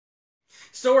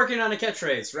Still working on a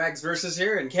catchphrase. Ragsvs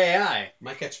here and KI.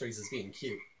 My catchphrase is being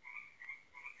cute.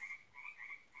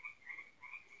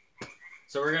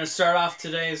 So we're going to start off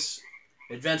today's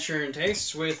adventure and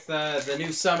taste with the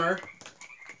new summer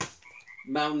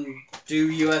Mountain Dew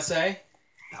USA.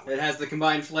 It has the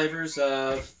combined flavors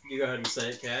of, you go ahead and say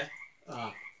it, KI.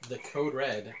 The Code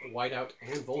Red, Whiteout,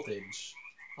 and Voltage,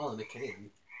 all in a can.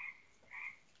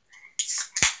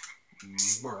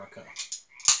 America.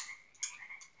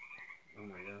 Oh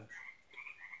my gosh.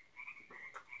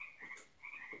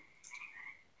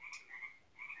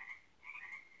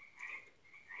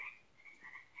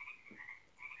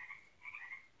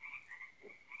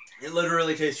 It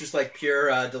literally tastes just like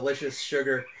pure, delicious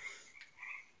sugar.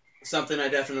 Something I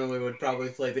definitely would probably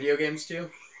play video games to.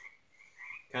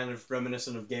 Kind of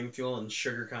reminiscent of Game Fuel and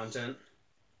sugar content.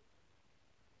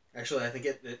 Actually, I think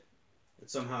it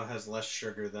somehow has less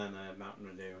sugar than a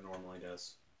Mountain Dew normally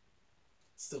does.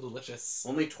 Still delicious.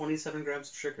 Only 27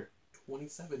 grams of sugar.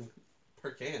 27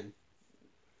 per can.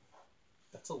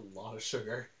 That's a lot of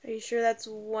sugar. Are you sure that's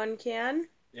one can?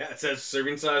 Yeah, it says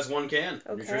serving size 1 can.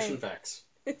 Okay. Nutrition facts.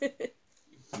 I'm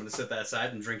going to set that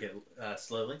aside and drink it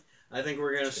slowly. I think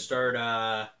we're going to start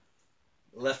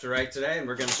left to right today, and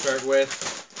we're going to start with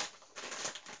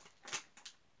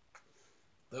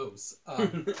those.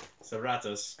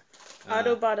 Serratos.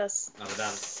 Autobatas.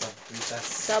 Autobatas.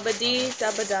 Dabba-dee,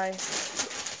 dabba-die.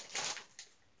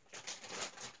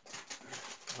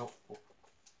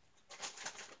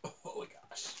 Oh my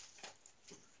gosh.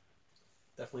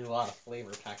 Definitely a lot of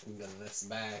flavor packed into this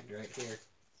bag right here.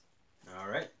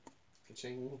 Alright.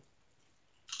 Ka-ching.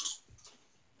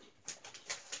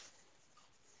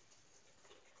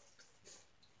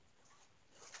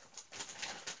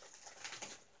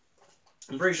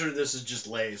 I'm pretty sure this is just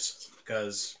Lay's,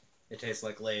 because it tastes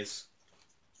like Lay's.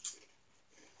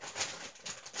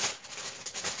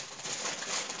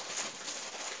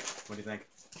 What do you think?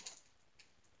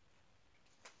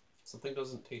 Something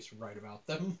doesn't taste right about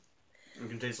them. It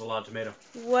can taste a lot of tomato.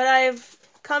 What I've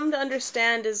come to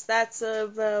understand is that's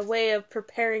the way of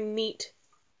preparing meat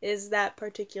is that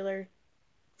particular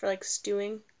for like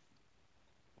stewing.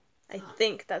 I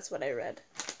think that's what I read.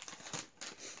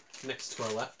 Next to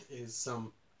our left is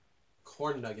some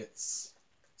corn nuggets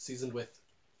seasoned with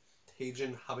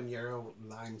Cajun habanero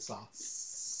lime sauce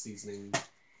seasoning.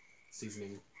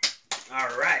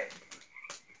 Alright.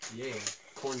 Yeah,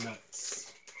 corn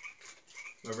nuts.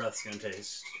 My breath's gonna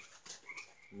taste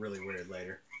really weird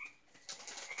later.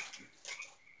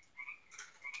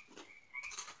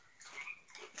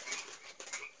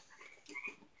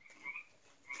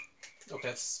 Okay,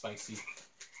 that's spicy.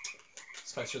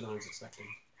 Spicier than I was expecting.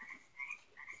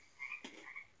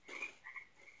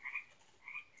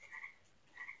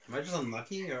 Am I just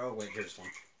unlucky? Or, oh wait, here's one.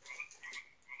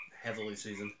 Heavily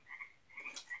seasoned.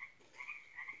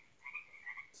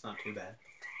 It's not too bad.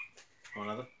 One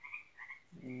other?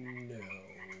 No.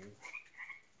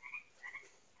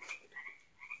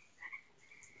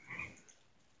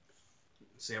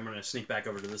 See, I'm gonna sneak back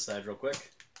over to this side real quick.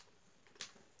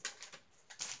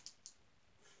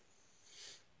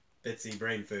 Bitsy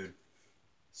brain food.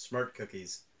 Smart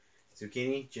cookies.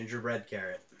 Zucchini, gingerbread,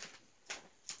 carrot.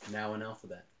 Now in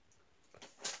alphabet.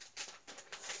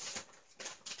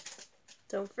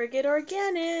 Don't forget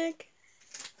organic.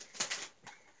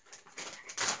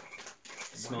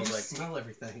 It smells like... smell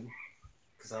everything.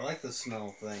 Because I like the smell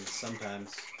of things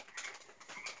sometimes.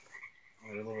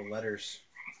 They're little letters.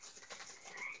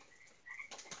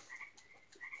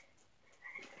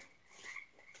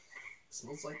 It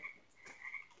smells like...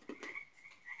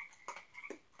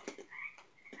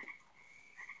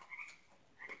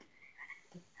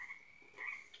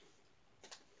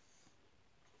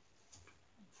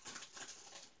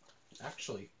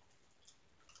 Actually,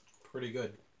 pretty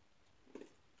good.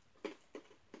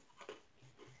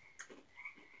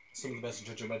 Some of the best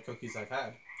gingerbread cookies I've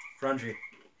had. Crunchy.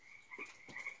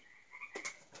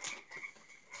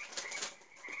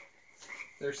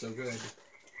 They're so good.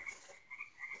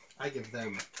 I give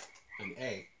them an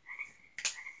A.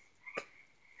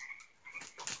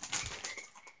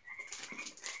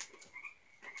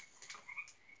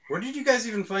 Where did you guys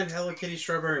even find Hello Kitty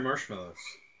strawberry marshmallows?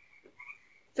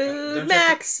 Food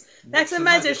Max!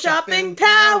 Maximize your shopping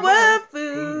power!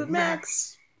 Food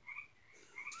Max!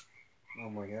 Oh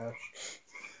my gosh.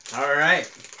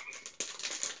 Alright.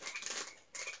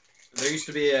 There used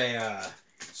to be a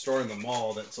store in the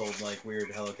mall that sold like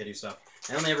weird Hello Kitty stuff.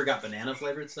 I only ever got banana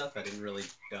flavored stuff. I didn't really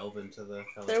delve into the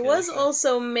Hello There Kitty was stuff.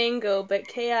 also mango, but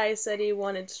K.I. said he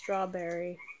wanted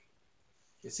strawberry.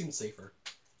 It seems safer.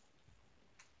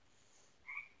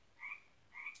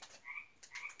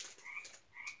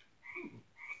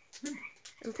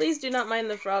 And please do not mind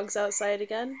the frogs outside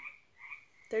again.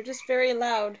 They're just very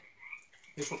loud.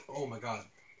 Oh my god.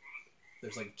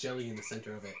 There's like jelly in the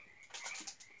center of it.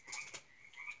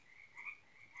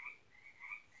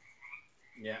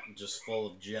 Yeah, just full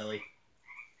of jelly.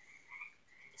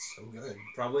 It's so good.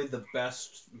 Probably the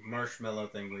best marshmallow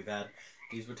thing we've had.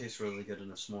 These would taste really good in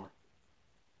a s'more.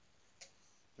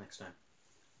 Next time.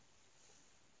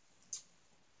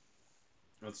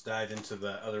 Let's dive into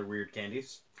the other weird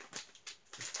candies.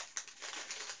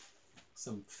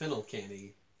 Some fennel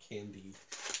candy.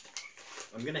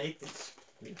 I'm gonna hate these.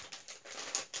 Yeah.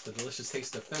 The delicious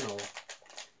taste of fennel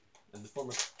in the form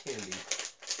of candy.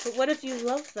 But what if you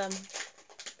love them?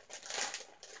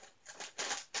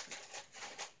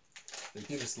 Then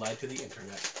he just lied to the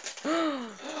internet.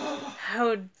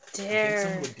 How You think dare.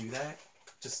 someone would do that?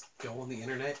 Just go on the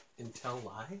internet and tell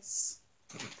lies?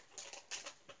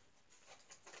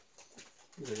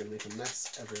 These are gonna make a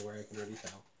mess everywhere, I can already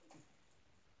tell.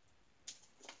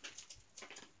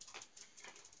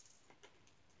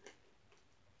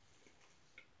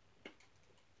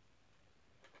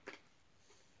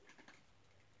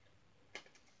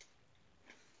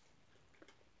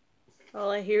 All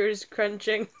I hear is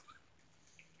crunching.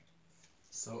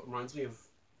 So it reminds me of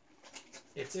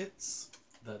It's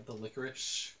the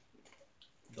licorice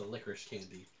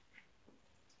candy.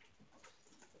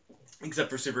 Except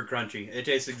for super crunchy. It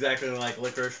tastes exactly like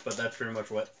licorice, but that's pretty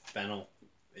much what fennel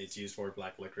is used for,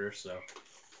 black licorice, so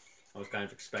I was kind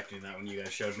of expecting that when you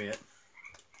guys showed me it.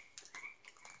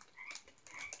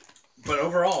 But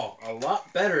overall, a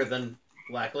lot better than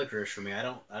black licorice for me. I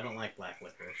don't like black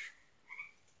licorice.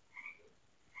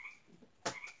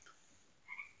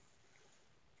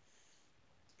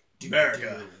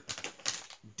 America.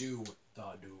 Do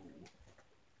the do.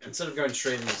 Instead of going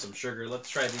straight into some sugar, let's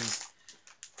try these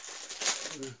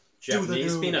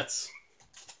Japanese peanuts.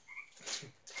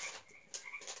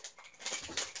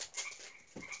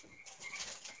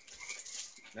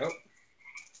 Nope.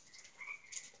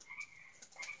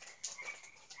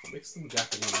 What makes them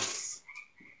Japanese?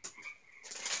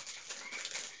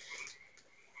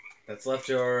 That's left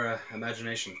to our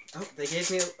imagination. Oh, they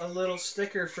gave me a little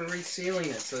sticker for resealing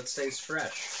it so it stays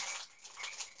fresh.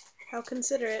 How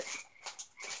considerate.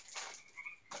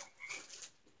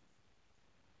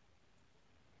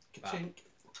 Ka-chink.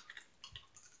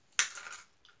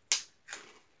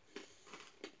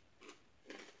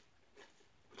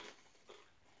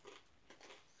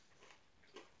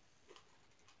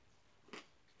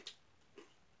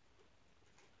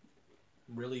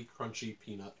 Really crunchy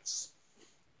peanuts.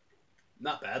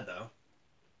 Not bad, though.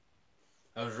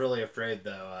 I was really afraid,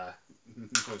 though,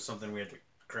 it was something we had to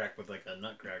crack with, like, a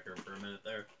nutcracker for a minute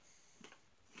there.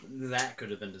 That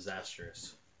could have been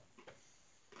disastrous.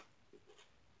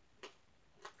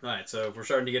 Alright, so if we're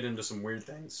starting to get into some weird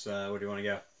things, where do you want to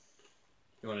go?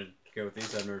 You want to go with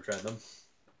these? I've never tried them.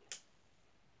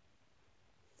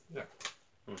 Yeah.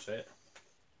 Want to say it?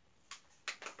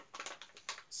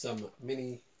 Some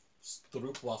mini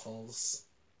stroop waffles.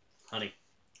 Honey.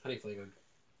 Honey flavored.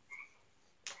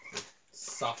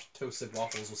 Soft toasted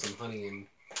waffles with some honey and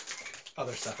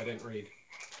other stuff I didn't read.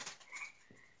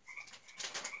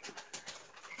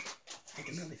 I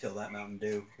can really feel that Mountain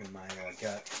Dew in my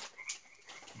gut.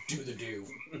 Do the do.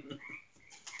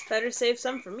 Better save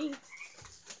some for me.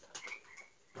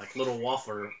 Like little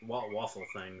waffle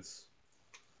things.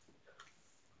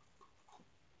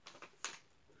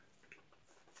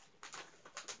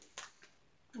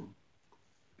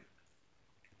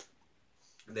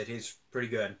 They taste pretty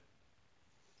good.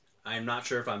 I'm not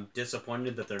sure if I'm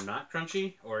disappointed that they're not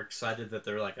crunchy or excited that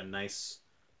they're like a nice,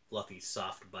 fluffy,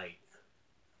 soft bite.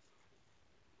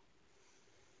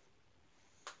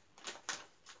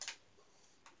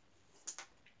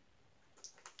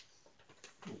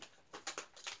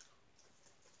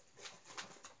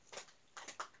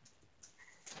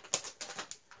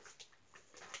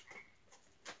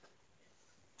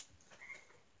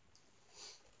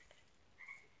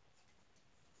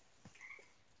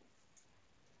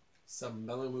 Some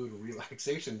mellow mood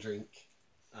relaxation drink.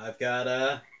 I've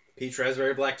got peach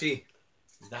raspberry black tea.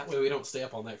 That way we don't stay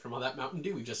up all night from all that Mountain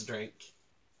Dew we just drank.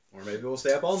 Or maybe we'll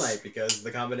stay up all night because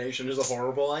the combination is a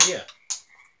horrible idea.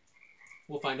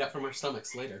 We'll find out from our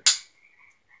stomachs later.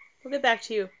 We'll get back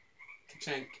to you.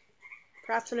 Ka-chank.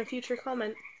 Perhaps in a future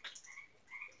comment.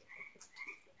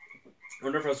 I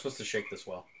wonder if I was supposed to shake this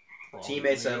well. Probably. Tea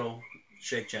may settle.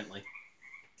 Shake gently.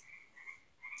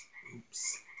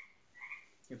 Oops.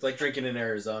 It's like drinking in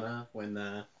Arizona when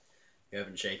you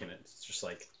haven't shaken it. It's just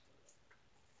like...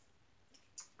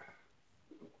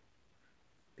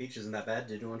 Peach isn't that bad.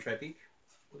 Did you want to try peach?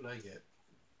 What did I get?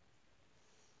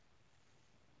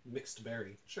 Mixed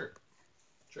berry. Sure.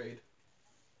 Trade.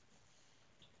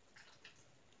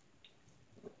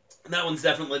 That one's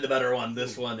definitely the better one.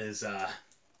 This one is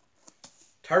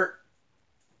tart.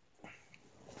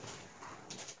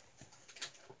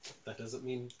 That doesn't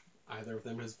mean either of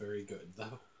them is very good,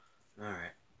 though.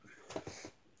 Alright.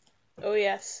 Oh,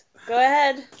 yes. Go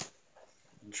ahead.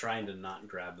 I'm trying to not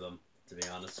grab them, to be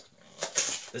honest.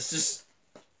 This is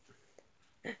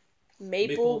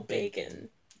Maple bacon.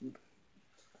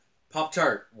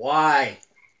 Pop-Tart. Why?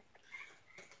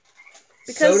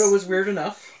 Because soda was weird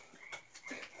enough.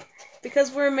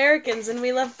 Because we're Americans and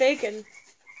we love bacon.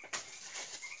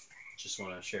 Just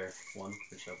want to share one.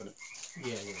 Just open it.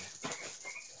 Yeah.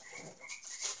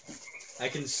 I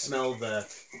can smell the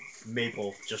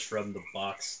maple just from the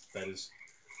box. That is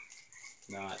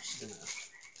not Just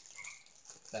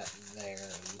gonna that there.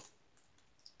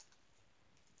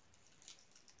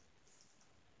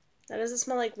 Now, does it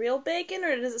smell like real bacon,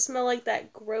 or does it smell like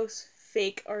that gross,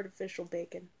 fake, artificial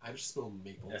bacon? I just smell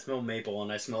maple. I smell maple,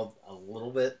 and I smelled a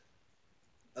little bit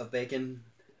of bacon.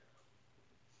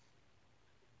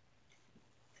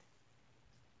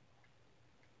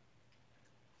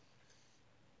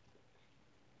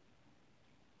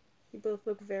 You both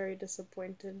look very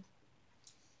disappointed.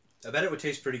 I bet it would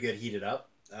taste pretty good heated up.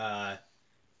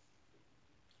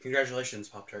 Congratulations,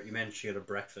 Pop-Tart. You managed to get a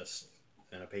breakfast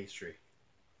and a pastry.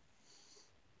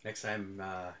 Next time,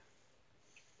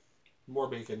 More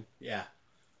bacon. yeah.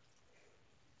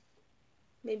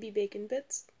 Maybe bacon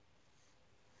bits?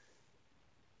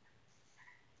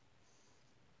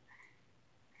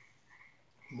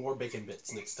 More bacon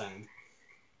bits next time.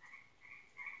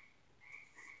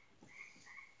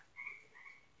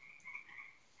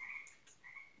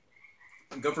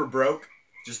 Go for broke.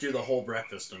 Just do the whole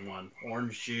breakfast in one.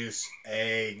 Orange juice,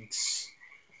 eggs,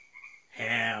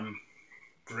 ham,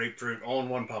 grapefruit, all in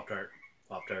one Pop-Tart.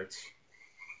 Pop-Tarts.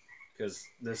 Because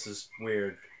this is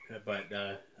weird. But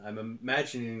I'm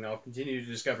imagining I'll continue to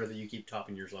discover that you keep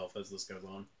topping yourself as this goes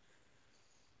on.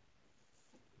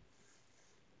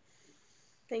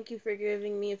 Thank you for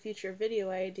giving me a future video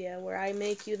idea where I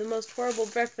make you the most horrible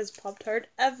breakfast Pop-Tart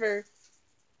ever.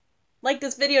 Like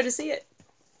this video to see it.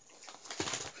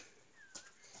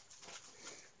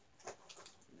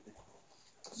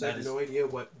 So I have no idea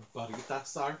what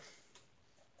burritas are,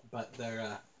 but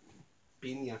they're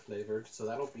piña flavored, so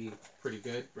that'll be pretty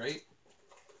good, right?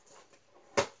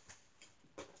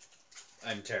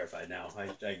 I'm terrified now. I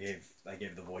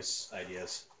gave the voice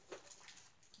ideas.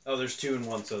 Oh, there's 2 in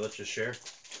 1, so let's just share.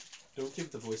 Don't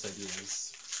give the voice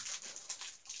ideas.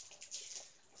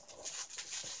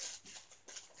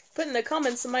 Put in the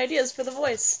comments some ideas for the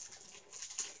voice.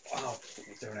 Wow,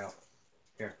 it's there now.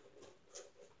 Here.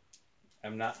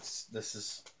 I'm not. This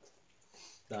is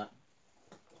not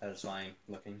satisfying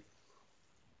looking.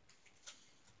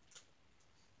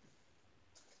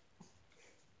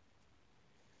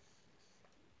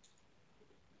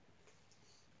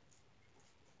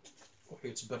 Okay,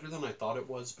 it's better than I thought it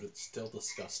was, but it's still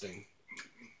disgusting.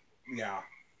 Yeah.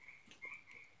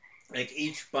 Like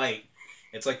each bite,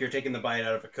 it's like you're taking the bite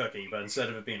out of a cookie, but instead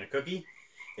of it being a cookie,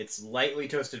 it's lightly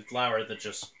toasted flour that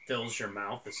just fills your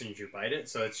mouth as soon as you bite it,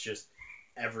 so it's just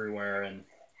everywhere and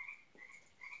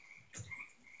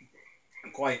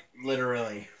quite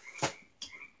literally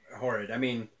horrid. I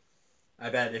mean, I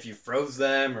bet if you froze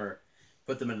them or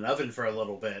put them in an oven for a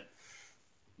little bit,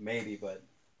 maybe, but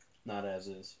not as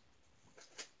is.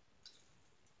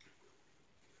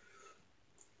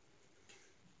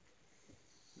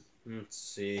 Let's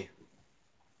see.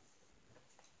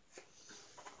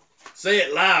 Say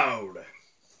it loud!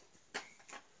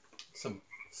 Some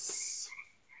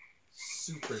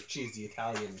super cheesy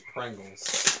Italian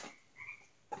Pringles.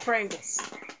 Pringles.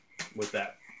 With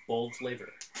that bold flavor.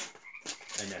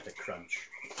 And that the crunch.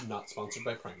 Not sponsored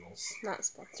by Pringles. Not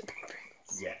sponsored by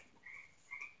Pringles. Yeah.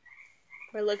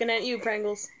 We're looking at you,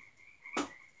 Pringles.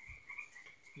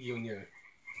 You and your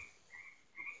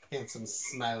handsome,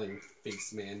 smiling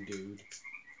face man dude.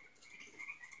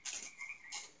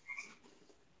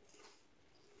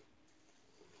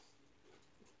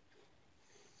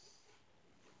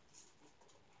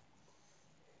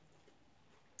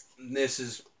 This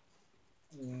is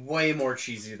way more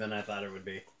cheesy than I thought it would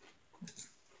be.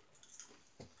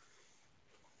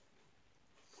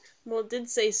 Well, it did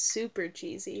say super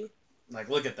cheesy. Like,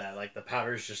 look at that. Like, the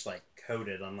powder's just, like,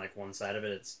 coated on, like, one side of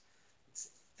it. It's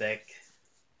thick.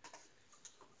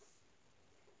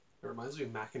 It reminds me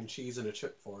of mac and cheese in a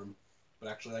chip form, but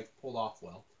actually, like, pulled off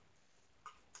well.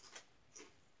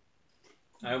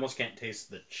 I almost can't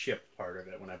taste the chip part of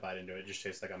it when I bite into it. It just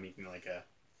tastes like I'm eating, like,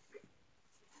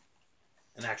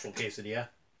 an actual quesadilla.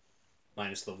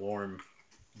 minus the warm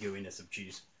gooiness of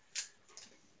cheese.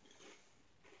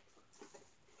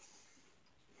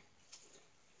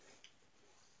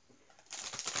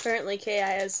 Apparently, KI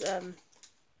has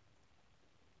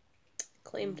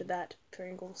claimed that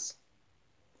Pringles.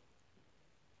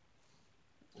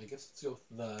 I guess let's go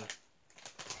with the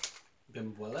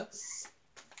Bimbuelas.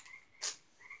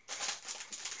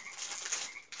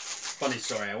 Funny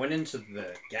story, I went into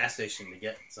the gas station to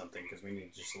get something because we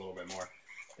needed just a little bit more.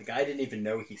 The guy didn't even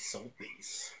know he sold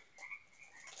these.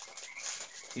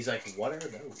 He's like, what are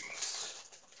those?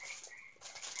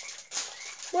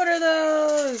 What are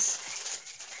those?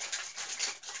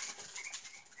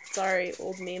 Sorry,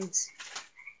 old memes.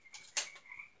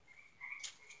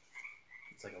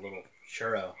 It's like a little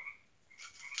churro.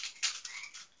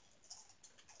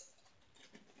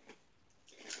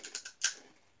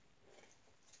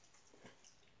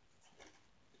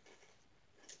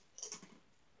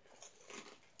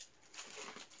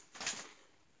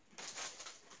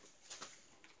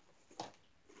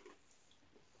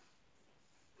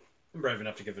 I'm brave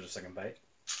enough to give it a second bite.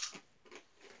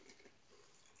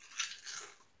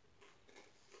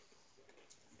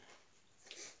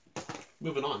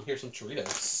 Moving on, here's some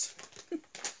Choritos.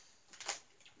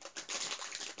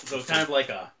 So it's kind of like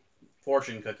a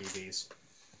fortune cookie, these.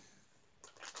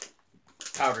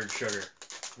 Powdered sugar.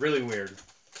 Really weird.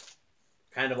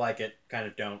 Kind of like it, kind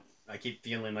of don't. I keep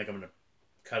feeling like I'm going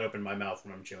to cut open my mouth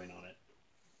when I'm chewing on it.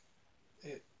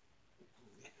 It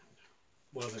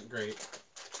wasn't great.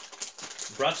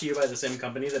 Brought to you by the same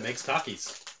company that makes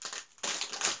Takis.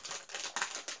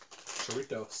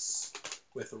 Choritos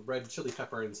with red chili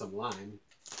pepper and some lime.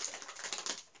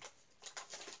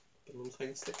 The little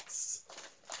tiny sticks.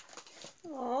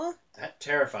 Aww. That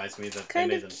terrifies me that Kinda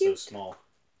they made them cute. so small.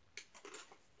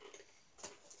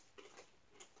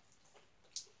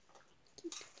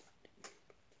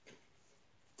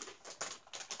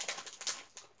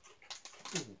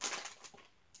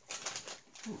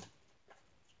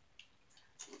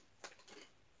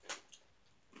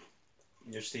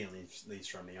 You're stealing these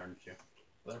from me, aren't you?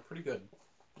 They're pretty good.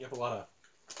 You have a lot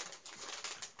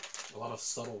of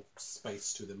subtle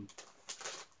spice to them.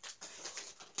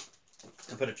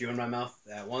 I put a few in my mouth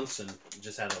at once and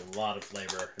just had a lot of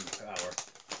flavor and power.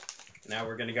 Now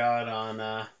we're gonna go out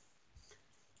on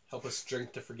Help us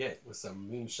drink to forget with some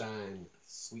moonshine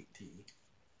sweet tea.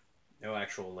 no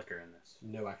actual liquor in this.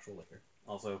 No actual liquor.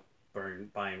 Also,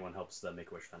 buying one helps the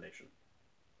Make-A-Wish Foundation.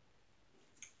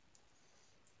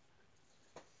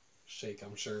 Shake,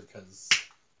 I'm sure, because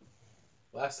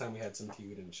last time we had some tea,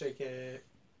 we didn't shake it.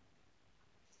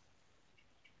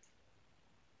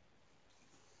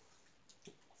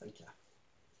 Thank you.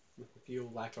 Make me feel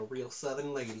like a real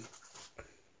Southern lady.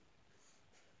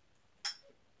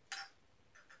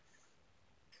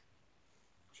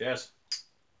 Cheers.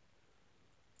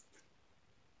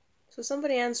 So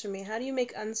somebody answer me. How do you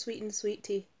make unsweetened sweet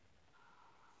tea?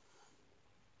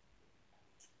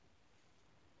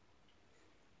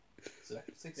 Does it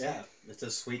actually say so? Yeah, it's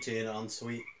a sweet tea and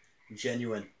unsweet,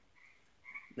 genuine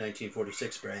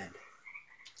 1946 brand.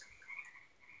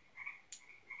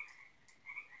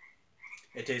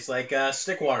 It tastes like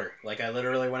stick water. Like I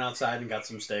literally went outside and got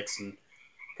some sticks and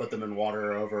put them in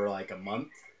water over like a month.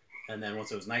 And then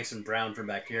once it was nice and brown from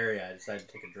bacteria, I decided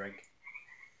to take a drink.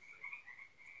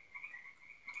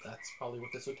 That's probably what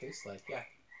this would taste like, yeah.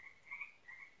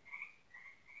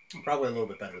 Probably a little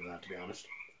bit better than that, to be honest.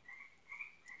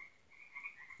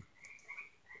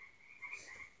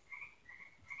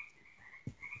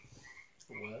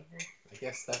 Well, I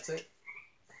guess that's it.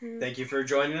 Thank you for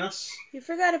joining us. You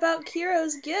forgot about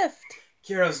Kiro's gift.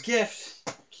 Kiro's gift.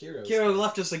 Kiro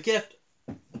left us a gift.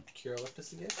 Kiro left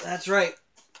us a gift? That's right.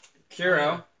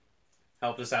 Kiro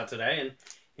helped us out today, and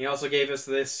he also gave us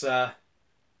this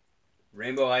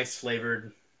rainbow ice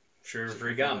flavored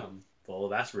sugar-free gum full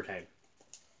of aspartame.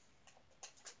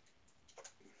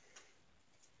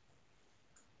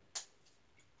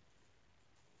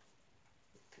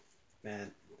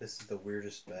 Man, this is the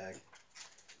weirdest bag.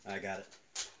 I got it.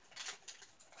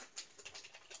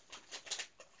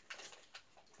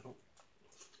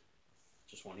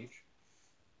 Just one each.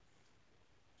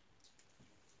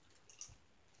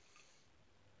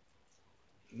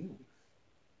 Ooh.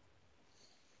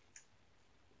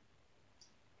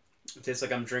 It tastes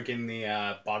like I'm drinking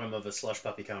the bottom of a slush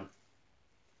puppy cone.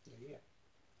 Yeah.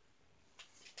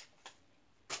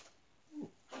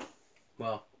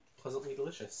 Well, Pleasantly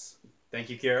delicious. thank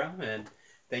you, Kira, and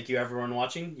thank you everyone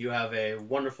watching. You have a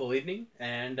wonderful evening,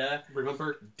 and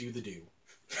Remember, do the do.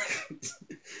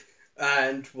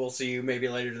 and we'll see you maybe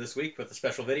later this week with a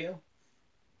special video.